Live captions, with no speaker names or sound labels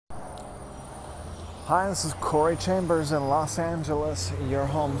Hi, this is Corey Chambers in Los Angeles. Your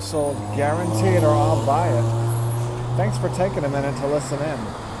home sold guaranteed or I'll buy it. Thanks for taking a minute to listen in.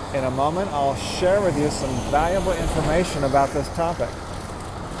 In a moment, I'll share with you some valuable information about this topic.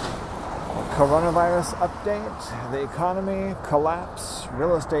 Coronavirus update, the economy collapse,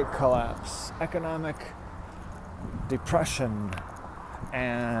 real estate collapse, economic depression,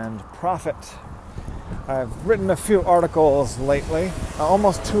 and profit. I've written a few articles lately,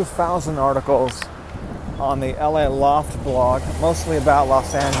 almost 2,000 articles on the LA Loft blog, mostly about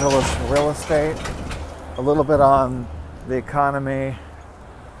Los Angeles real estate, a little bit on the economy,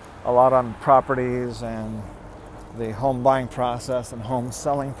 a lot on properties and the home buying process and home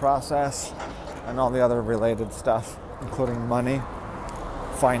selling process, and all the other related stuff, including money,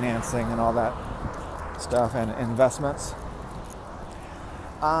 financing, and all that stuff, and investments.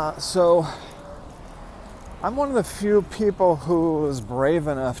 So I'm one of the few people who is brave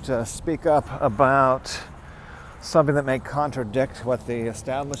enough to speak up about something that may contradict what the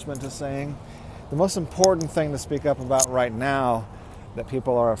establishment is saying. The most important thing to speak up about right now that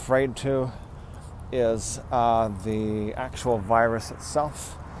people are afraid to is the actual virus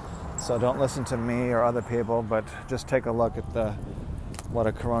itself. So don't listen to me or other people, but just take a look at what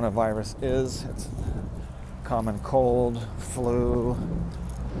a coronavirus is. It's common cold, flu.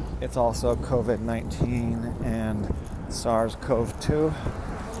 It's also COVID-19 and SARS-CoV-2.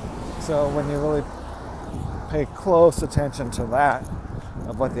 So when you really pay close attention to that,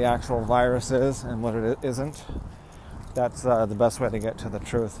 of what the actual virus is and what it isn't, that's the best way to get to the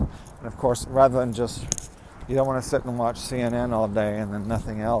truth. And of course, rather than you don't want to sit and watch CNN all day and then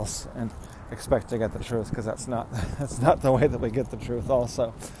nothing else and expect to get the truth, because that's not the way that we get the truth.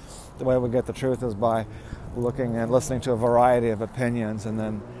 Also, the way we get the truth is by looking and listening to a variety of opinions, and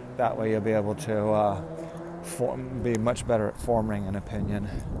then that way you'll be able to be much better at forming an opinion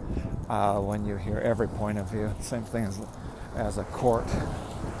when you hear every point of view. Same thing as a court.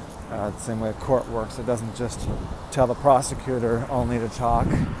 The same way a court works. It doesn't just tell the prosecutor only to talk.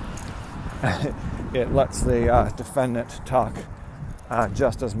 It lets the defendant talk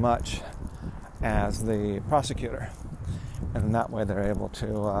just as much as the prosecutor, and that way they're able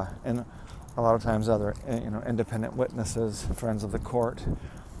to. And a lot of times, other independent witnesses, friends of the court,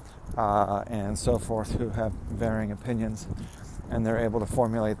 and so forth, who have varying opinions, and they're able to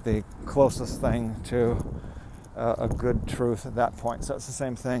formulate the closest thing to a good truth at that point. So it's the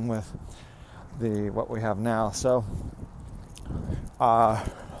same thing with what we have now. So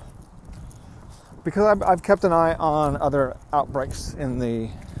because I've kept an eye on other outbreaks in the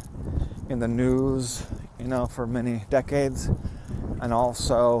news, for many decades, and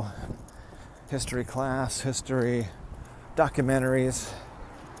also history class, history documentaries,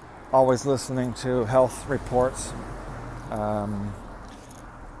 always listening to health reports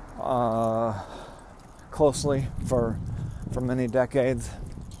closely for many decades,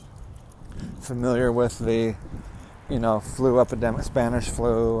 familiar with the flu epidemic, Spanish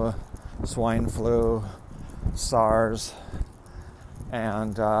flu, swine flu, SARS,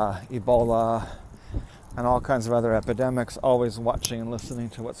 and Ebola, and all kinds of other epidemics, always watching and listening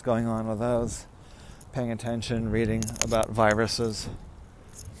to what's going on with those, paying attention, reading about viruses.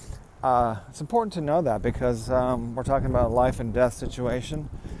 It's important to know that because we're talking about a life and death situation,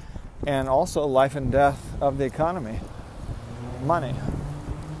 and also life and death of the economy, money.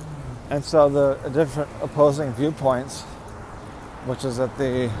 And so the different opposing viewpoints, which is that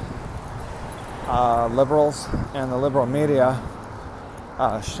the liberals and the liberal media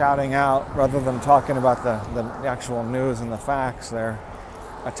shouting out, rather than talking about the actual news and the facts, they're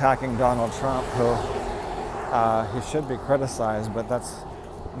attacking Donald Trump, who he should be criticized, but that's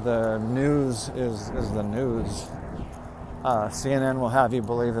the news is the news. CNN will have you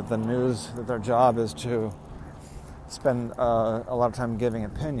believe that that their job is to spend a lot of time giving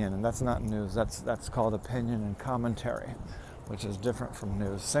opinion, and that's not news. That's called opinion and commentary, which is different from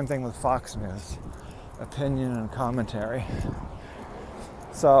news. Same thing with Fox News, opinion and commentary.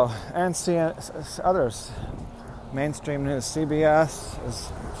 So, and others, mainstream news, CBS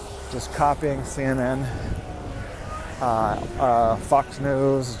is just copying CNN. Fox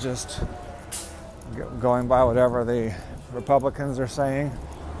News just going by whatever the Republicans are saying.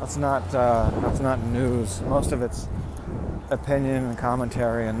 That's not news. Most of it's opinion and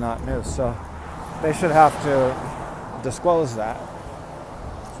commentary and not news. So they should have to disclose that.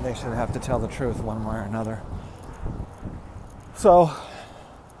 They should have to tell the truth one way or another. So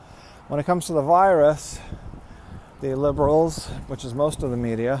when it comes to the virus, the liberals, which is most of the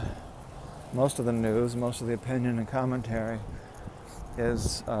media, most of the news, most of the opinion and commentary,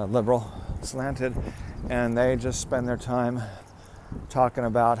 is liberal slanted, and they just spend their time talking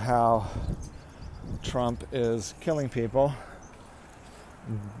about how Trump is killing people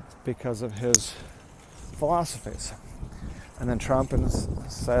because of his philosophies. And then Trump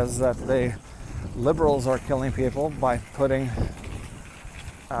says that the liberals are killing people by putting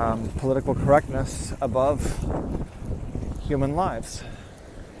political correctness above human lives.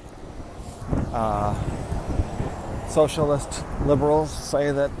 Socialist liberals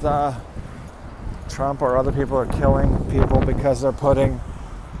say that Trump or other people are killing people because they're putting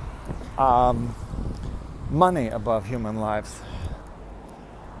money above human lives.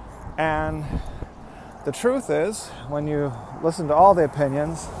 And the truth is, when you listen to all the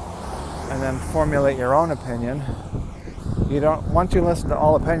opinions and then formulate your own opinion, once you listen to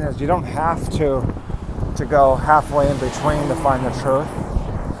all opinions, you don't have to go halfway in between to find the truth.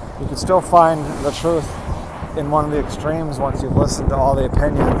 You can still find the truth in one of the extremes once you've listened to all the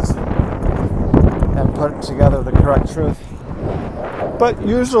opinions and put together the correct truth. But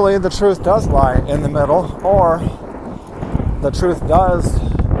usually the truth does lie in the middle, or the truth does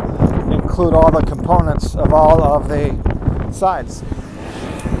include all the components of all of the sides.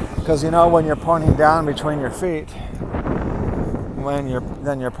 Because when you're pointing down between your feet, when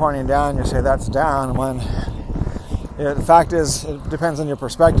you're pointing down, you say that's down. The fact is, it depends on your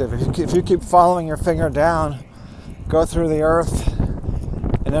perspective. If you keep following your finger down, go through the earth,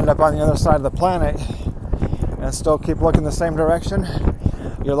 and end up on the other side of the planet, and still keep looking the same direction,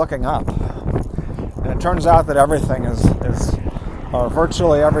 you're looking up. And it turns out that everything or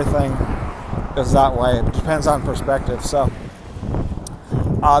virtually everything is that way. It depends on perspective. So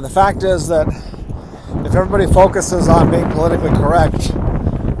the fact is that if everybody focuses on being politically correct,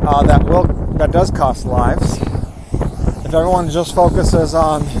 that does cost lives. If everyone just focuses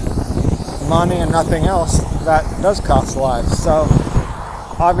on money and nothing else, that does cost lives. So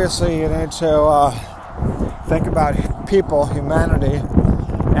obviously you need to think about people, humanity,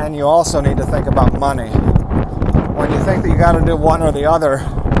 and you also need to think about money. When you think that you got to do one or the other,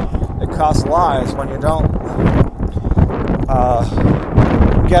 it costs lives. When you don't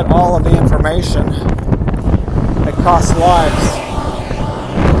get all of the information, it costs lives.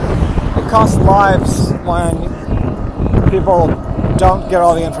 It costs lives when people don't get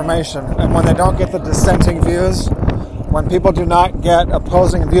all the information, and when they don't get the dissenting views, when people do not get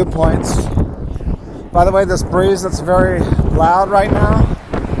opposing viewpoints. By the way, this breeze that's very loud right now,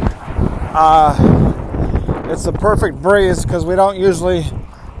 it's a perfect breeze because we don't usually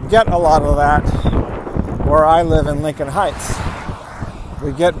get a lot of that where I live in Lincoln Heights.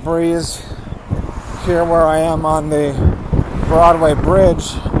 We get breeze here where I am on the Broadway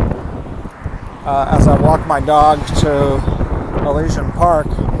Bridge as I walk my dog to Elysian Park.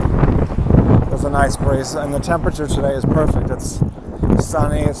 There's a nice breeze, and the temperature today is perfect. It's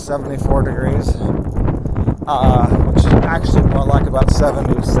sunny, it's 74 degrees, which is actually more like about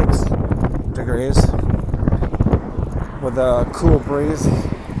 76 degrees with a cool breeze.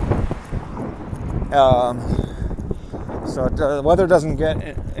 So the weather doesn't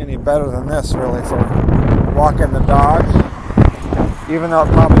get any better than this, really, for walking the dog, even though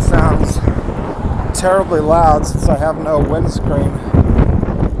it probably sounds terribly loud since I have no windscreen.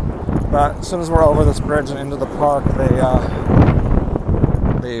 But as soon as we're over this bridge and into the park,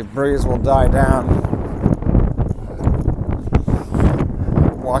 the breeze will die down.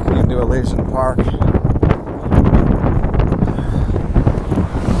 Walking into Elysian Park.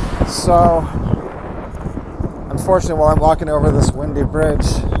 So, unfortunately, while I'm walking over this windy bridge,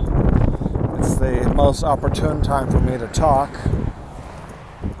 it's the most opportune time for me to talk.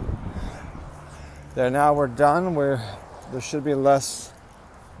 There, now we're done. There should be less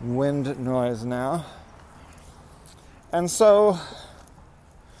wind noise now. And so,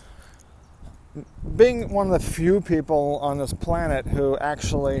 being one of the few people on this planet who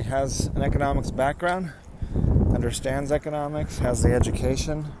actually has an economics background, understands economics, has the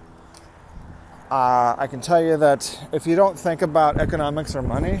education, I can tell you that if you don't think about economics or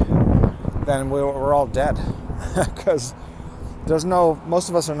money, then we're all dead. Because most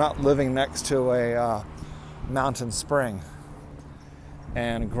of us are not living next to a mountain spring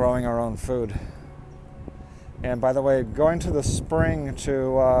and growing our own food. And by the way, going to the spring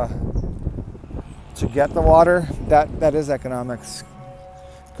to get the water, that is economics,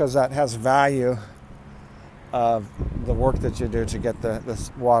 because that has value of the work that you do to get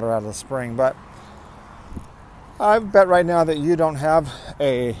this water out of the spring. But I bet right now that you don't have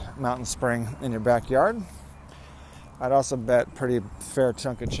a mountain spring in your backyard. I'd also bet pretty fair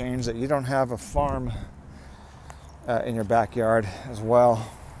chunk of change that you don't have a farm in your backyard as well.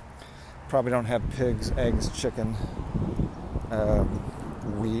 Probably don't have pigs, eggs, chicken,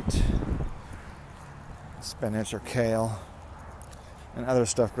 wheat, spinach or kale. and other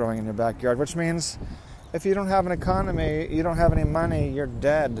stuff growing in your backyard, which means if you don't have an economy, you don't have any money, you're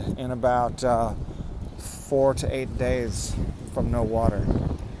dead in about 4 to 8 days from no water.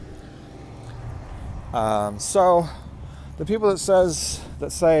 So the people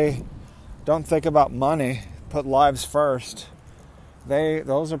that say don't think about money, put lives first,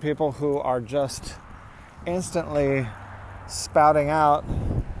 those are people who are just instantly spouting out,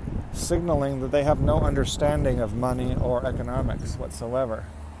 signaling that they have no understanding of money or economics whatsoever.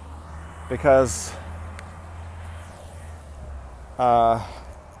 Because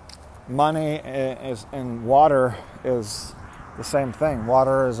money is, and water is the same thing.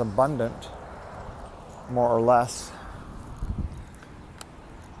 Water is abundant, more or less.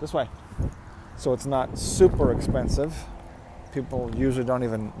 This way. So it's not super expensive. People usually don't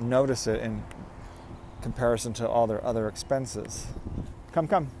even notice it in comparison to all their other expenses.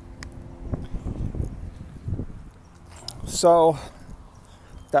 Come. So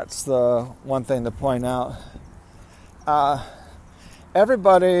that's the one thing to point out.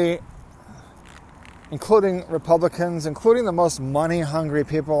 Everybody, including Republicans, including the most money-hungry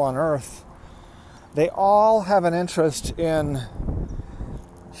people on earth, they all have an interest in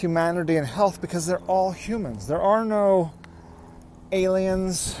humanity and health because they're all humans. There are no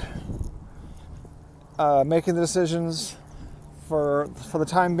aliens making the decisions for the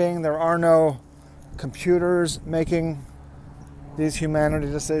time being. There are no computers making these humanity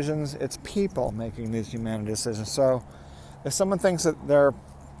decisions. It's people making these humanity decisions. So if someone thinks that they're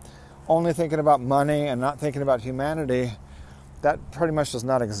only thinking about money and not thinking about humanity, that pretty much does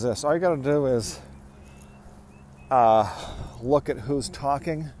not exist. All you got to do is look at who's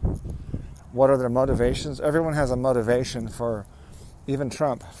talking, what are their motivations. Everyone has a motivation for, even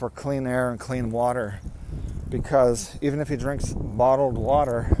Trump, for clean air and clean water, because even if he drinks bottled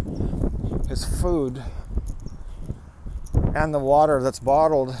water, his food and the water that's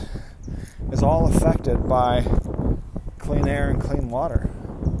bottled is all affected by clean air and clean water.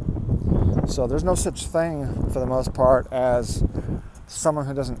 So there's no such thing, for the most part, as someone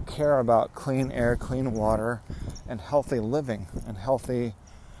who doesn't care about clean air, clean water, and healthy living, and healthy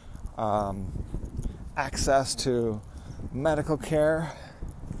access to medical care.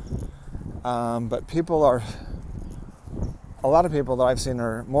 But a lot of people that I've seen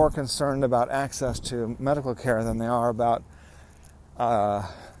are more concerned about access to medical care than they are about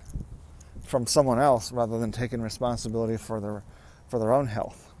from someone else, rather than taking responsibility for their own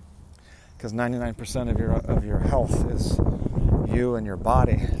health. Because 99% of your health is you and your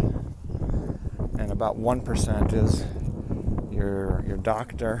body, and about 1% is your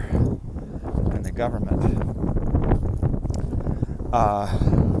doctor and the government.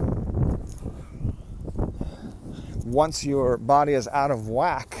 Once your body is out of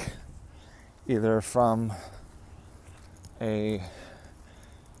whack, either from an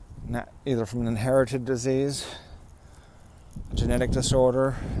inherited disease, a genetic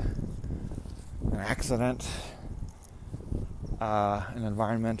disorder, an accident, an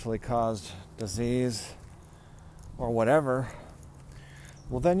environmentally caused disease, or whatever,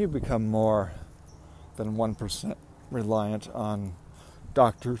 well, then you become more than 1% reliant on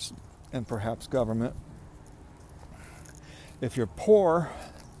doctors and perhaps government. If you're poor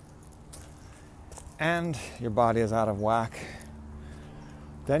and your body is out of whack,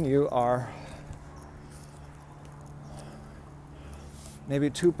 then you are maybe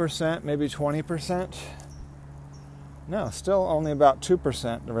 2%, maybe 20%. No, still only about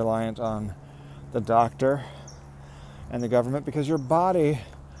 2% reliant on the doctor and the government, because your body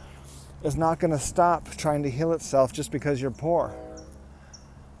is not going to stop trying to heal itself just because you're poor.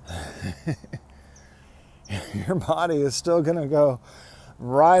 Your body is still going to go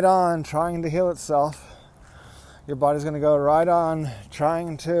right on trying to heal itself. Your body's going to go right on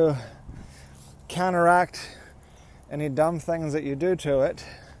trying to counteract any dumb things that you do to it.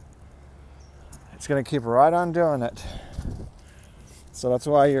 It's going to keep right on doing it. So that's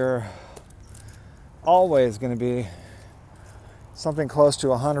why you're always going to be something close to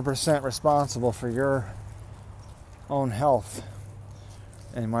 100% responsible for your own health.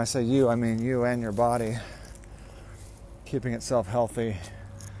 And when I say you, I mean you and your body, keeping itself healthy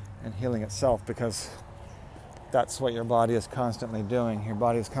and healing itself, because that's what your body is constantly doing. Your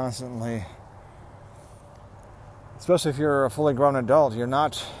body is constantly, especially if you're a fully grown adult, you're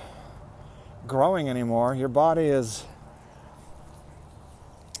not growing anymore. Your body is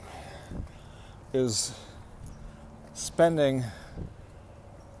spending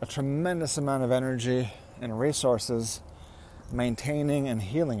a tremendous amount of energy and resources maintaining and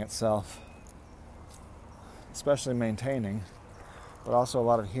healing itself, especially maintaining, but also a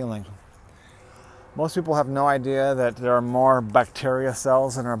lot of healing. Most people have no idea that there are more bacteria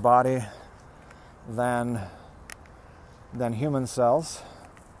cells in our body than human cells.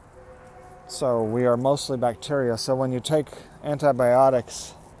 So we are mostly bacteria. So when you take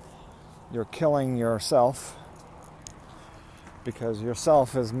antibiotics, you're killing yourself, because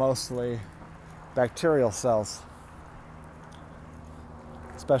yourself is mostly bacterial cells,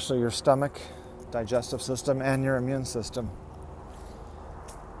 especially your stomach, digestive system, and your immune system.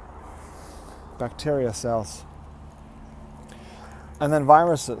 Bacteria cells. And then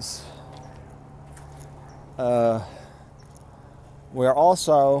viruses. We are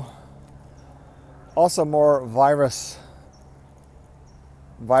also more viruses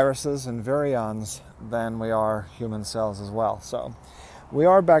and virions than we are human cells as well. So we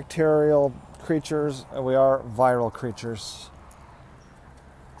are bacterial creatures, and we are viral creatures.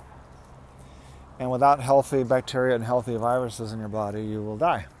 And without healthy bacteria and healthy viruses in your body, you will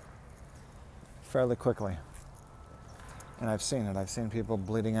die fairly quickly. And I've seen it. I've seen people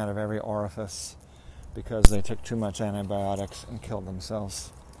bleeding out of every orifice because they took too much antibiotics and killed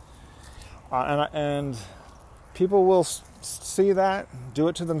themselves. And people will see that, do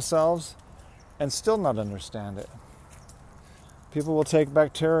it to themselves, and still not understand it. People will take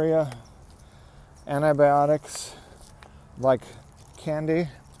bacteria, antibiotics, like candy.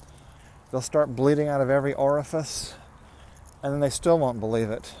 They'll start bleeding out of every orifice, and then they still won't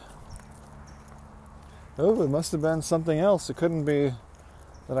believe it. Oh, it must have been something else. It couldn't be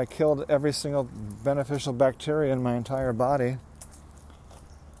that I killed every single beneficial bacteria in my entire body.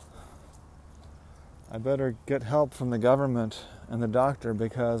 I better get help from the government and the doctor,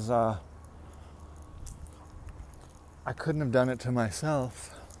 because I couldn't have done it to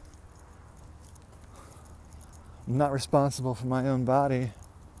myself. I'm not responsible for my own body.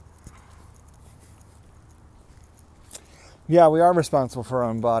 Yeah, we are responsible for our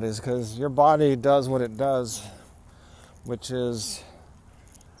own bodies, because your body does what it does, which is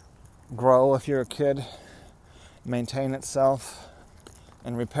grow if you're a kid, maintain itself,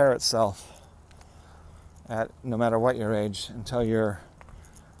 and repair itself at no matter what your age, until your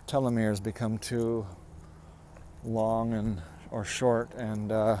telomeres become too long or short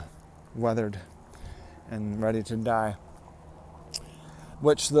and weathered and ready to die.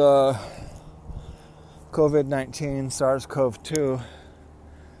 Which the COVID-19, SARS-CoV-2,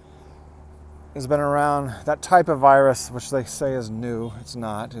 has been around. That type of virus, which they say is new, it's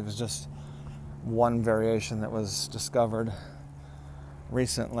not. It was just one variation that was discovered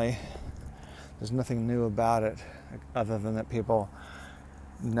recently. There's nothing new about it, other than that people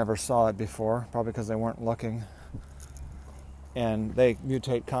never saw it before, probably because they weren't looking. And they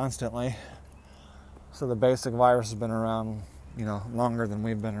mutate constantly. So the basic virus has been around, longer than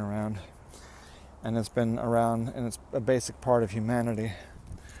we've been around. And it's been around, and it's a basic part of humanity.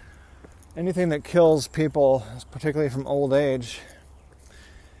 Anything that kills people, particularly from old age,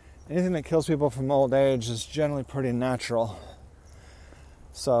 is generally pretty natural.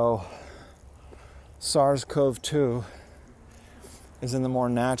 So SARS-CoV-2 is in the more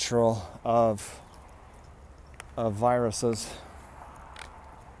natural of viruses.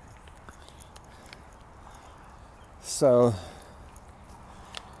 So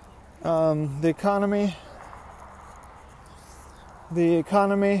the economy.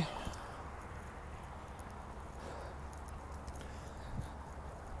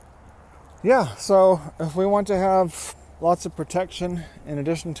 Yeah, so if we want to have lots of protection in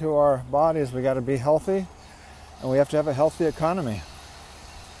addition to our bodies, we got to be healthy, and we have to have a healthy economy.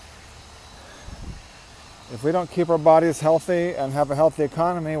 If we don't keep our bodies healthy and have a healthy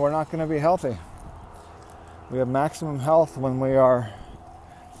economy, we're not going to be healthy. We have maximum health when we are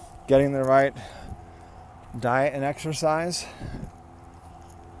getting the right diet and exercise,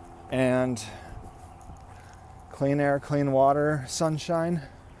 and clean air, clean water, sunshine,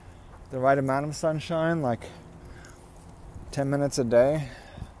 the right amount of sunshine, like 10 minutes a day,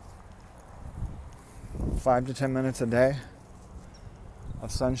 5 to 10 minutes a day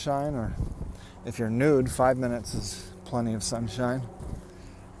of sunshine, or if you're nude, 5 minutes is plenty of sunshine.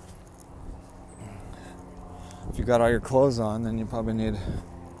 If you got all your clothes on, then you probably need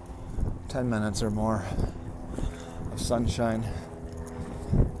 10 minutes or more of sunshine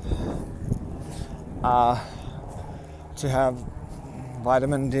to have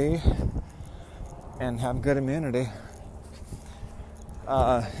vitamin D and have good immunity.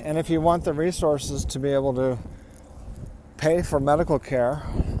 And if you want the resources to be able to pay for medical care,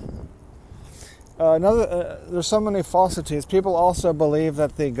 there's so many falsities. People also believe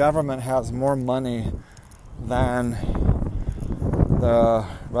that the government has more money than the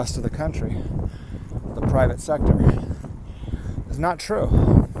rest of the country, the private sector. It's not true.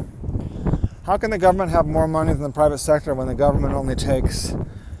 How can the government have more money than the private sector when the government only takes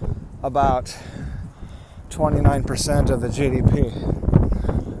about 29% of the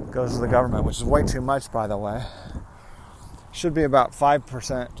GDP goes to the government, which is way too much, by the way. Should be about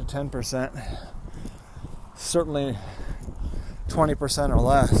 5% to 10%. Certainly 20% or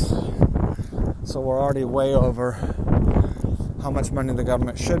less. So we're already way over how much money the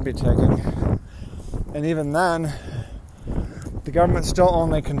government should be taking. And even then, the government still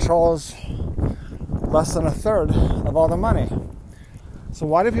only controls less than a third of all the money. So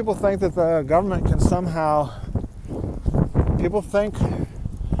why do people think that the government can somehow... People think,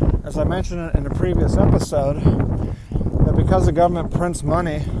 as I mentioned in a previous episode, that because the government prints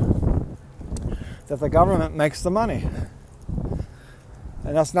money, that the government makes the money.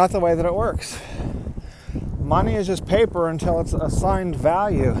 And that's not the way that it works. Money is just paper until it's assigned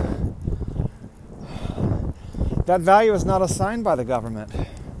value. That value is not assigned by the government.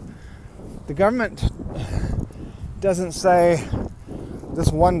 The government doesn't say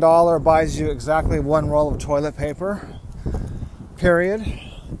this $1 buys you exactly one roll of toilet paper, period.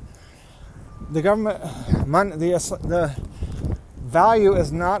 The government, the value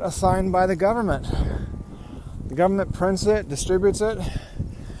is not assigned by the government. The government prints it, distributes it,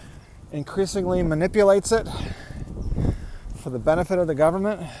 increasingly manipulates it for the benefit of the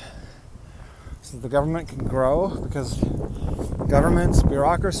government, so that the government can grow, because governments,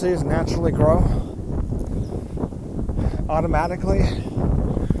 bureaucracies naturally grow automatically.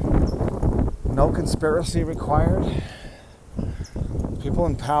 No conspiracy required. People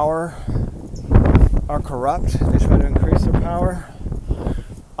in power are corrupt. They try to increase their power.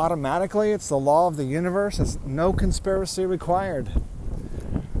 Automatically, it's the law of the universe. It's no conspiracy required.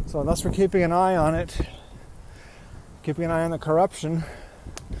 So unless we're keeping an eye on it, keeping an eye on the corruption,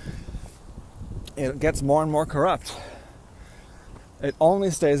 it gets more and more corrupt. It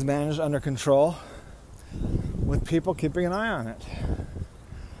only stays managed under control with people keeping an eye on it.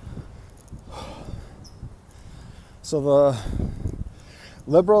 So the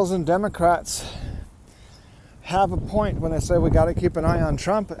liberals and Democrats have a point when they say we got to keep an eye on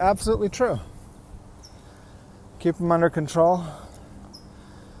Trump. Absolutely true. Keep him under control.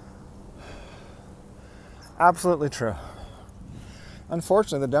 Absolutely true.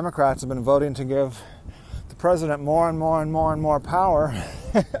 Unfortunately, the Democrats have been voting to give the president more and more and more and more power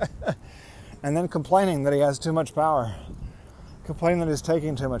and then complaining that he has too much power. Complaining that he's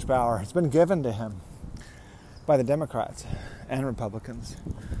taking too much power. It's been given to him by the Democrats and Republicans.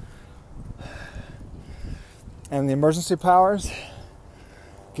 And the emergency powers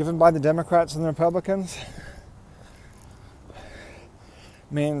given by the Democrats and the Republicans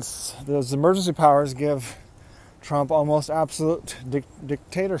means those emergency powers give Trump almost absolute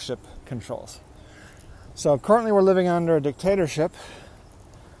dictatorship controls. So currently we're living under a dictatorship,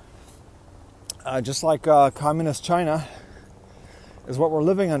 just like communist China is what we're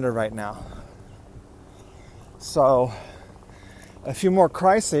living under right now. So a few more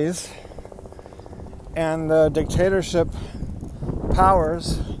crises and the dictatorship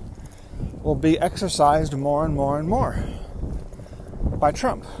powers will be exercised more and more and more by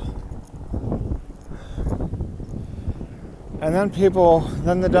Trump. And then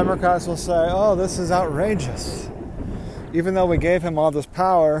the Democrats will say, oh, this is outrageous. Even though we gave him all this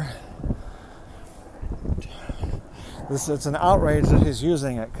power, it's an outrage that he's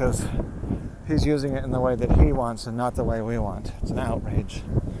using it, because he's using it in the way that he wants and not the way we want. It's an outrage.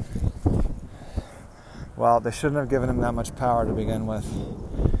 Well, they shouldn't have given him that much power to begin with.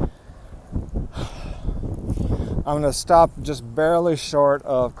 I'm going to stop just barely short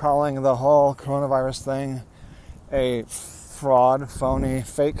of calling the whole coronavirus thing a fraud, phony,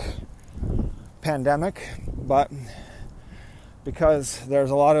 fake pandemic, but because there's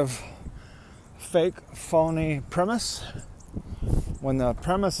a lot of fake, phony premise. When the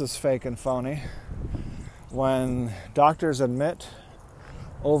premise is fake and phony, when doctors admit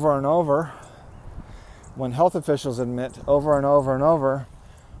over and over, when health officials admit over and over and over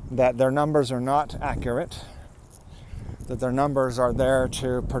that their numbers are not accurate, that their numbers are there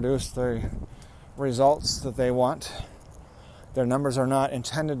to produce the results that they want, their numbers are not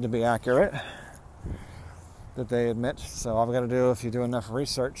intended to be accurate, that they admit. So all I've got to do, if you do enough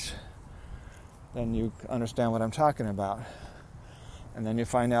research, then you understand what I'm talking about. And then you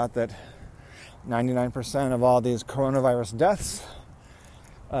find out that 99% of all these coronavirus deaths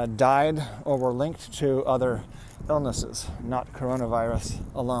died or were linked to other illnesses, not coronavirus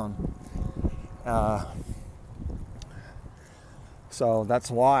alone. So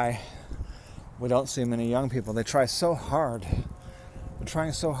that's why we don't see many young people. They try so hard. They're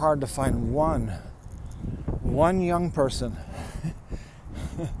trying so hard to find one young person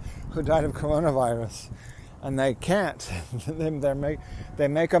who died of coronavirus, and they can't. They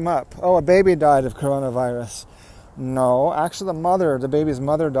make them up. Oh, a baby died of coronavirus. No, actually the baby's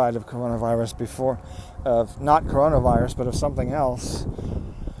mother died of coronavirus before, not coronavirus, but of something else.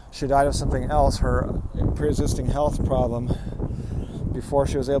 She died of something else, her pre-existing health problem, before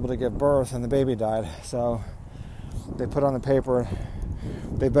she was able to give birth, and the baby died. So they put on the paper,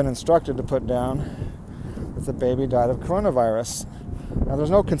 they've been instructed to put down that the baby died of coronavirus. Now, there's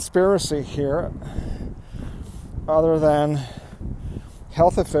no conspiracy here other than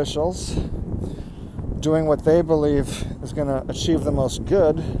health officials doing what they believe is going to achieve the most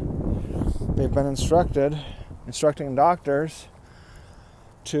good. They've been instructing doctors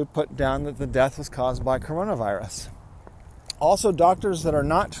to put down that the death was caused by coronavirus. Also, doctors that are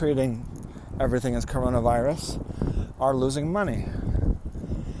not treating everything as coronavirus are losing money.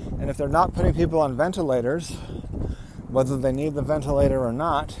 And if they're not putting people on ventilators, whether they need the ventilator or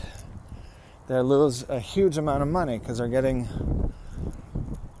not, they lose a huge amount of money because they're getting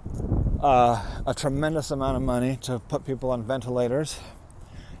a tremendous amount of money to put people on ventilators,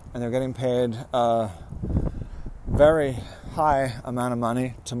 and they're getting paid a very high amount of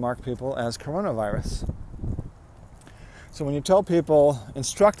money to mark people as coronavirus. So when you tell people,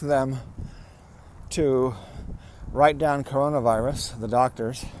 instruct them to write down coronavirus, the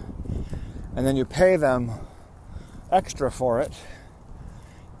doctors, and then you pay them extra for it,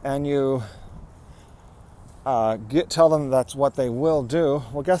 and you tell them that's what they will do,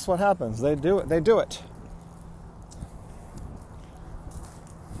 well, guess what happens? They do it.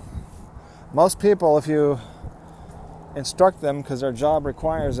 Most people, if you instruct them because their job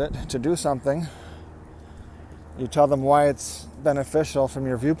requires it to do something, you tell them why it's beneficial from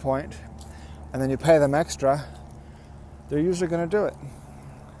your viewpoint, and then you pay them extra, they're usually going to do it.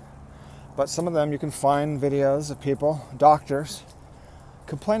 But some of them, you can find videos of people, doctors,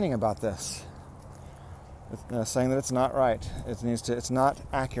 complaining about this, saying that it's not right. It's not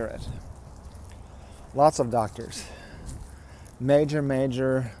accurate. Lots of doctors,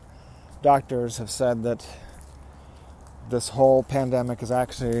 major doctors have said that this whole pandemic is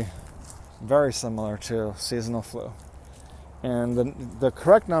actually very similar to seasonal flu. And the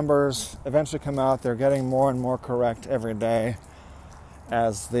correct numbers eventually come out. They're getting more and more correct every day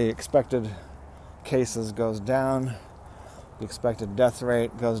as the expected cases goes down. The expected death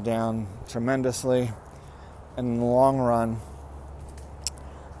rate goes down tremendously. And in the long run,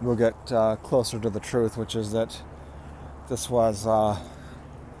 we'll get closer to the truth, which is that this was a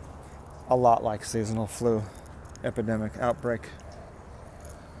lot like seasonal flu epidemic outbreak.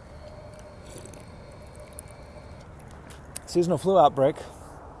 Seasonal flu outbreak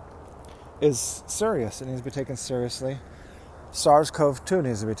is serious. It needs to be taken seriously. SARS-CoV-2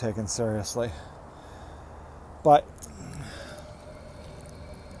 needs to be taken seriously. But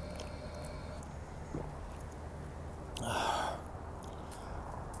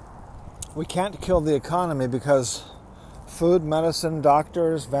we can't kill the economy because food, medicine,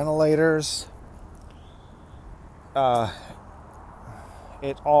 doctors, ventilators,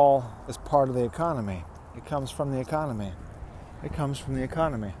 it all is part of the economy. It comes from the economy. It comes from the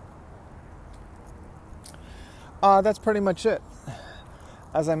economy. That's pretty much it.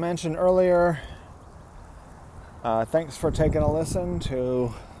 As I mentioned earlier, thanks for taking a listen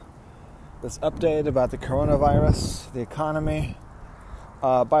to this update about the coronavirus, the economy.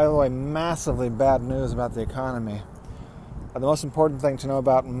 By the way, massively bad news about the economy. The most important thing to know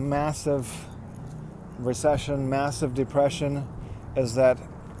about massive recession, massive depression, is that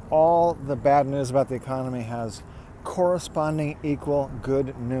all the bad news about the economy has corresponding equal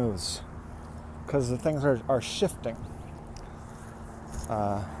good news, because the things are shifting.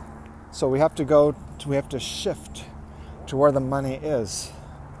 So we have to shift to where the money is.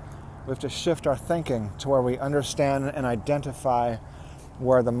 We have to shift our thinking to where we understand and identify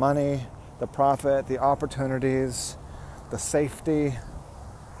where the money, the profit, the opportunities, the safety,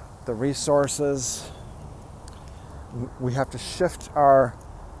 the resources. We have to shift our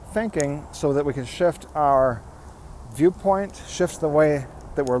thinking so that we can shift our viewpoint, shift the way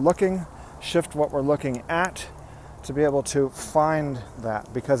that we're looking, shift what we're looking at, to be able to find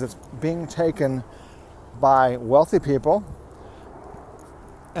that, because it's being taken by wealthy people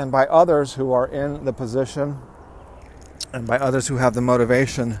and by others who are in the position and by others who have the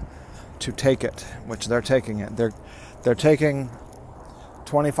motivation to take it, which they're taking it. They're taking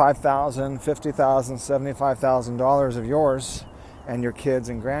 $25,000, $50,000, $75,000 of yours and your kids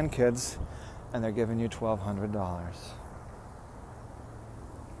and grandkids, and they're giving you $1,200.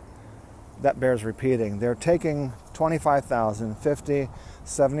 That bears repeating. They're taking $25,000, $50,000,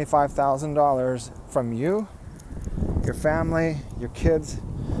 $75,000 from you, your family, your kids,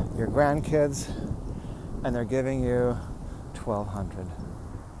 your grandkids, and they're giving you $1,200.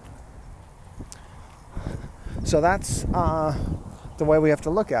 So that's the way we have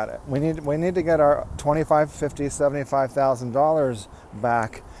to look at it. We need to get our $25,000, $50,000, $75,000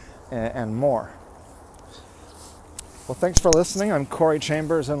 back and more. Well, thanks for listening. I'm Corey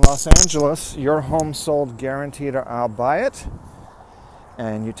Chambers in Los Angeles. Your home sold guaranteed, or I'll buy it.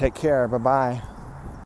 And you take care. Bye-bye.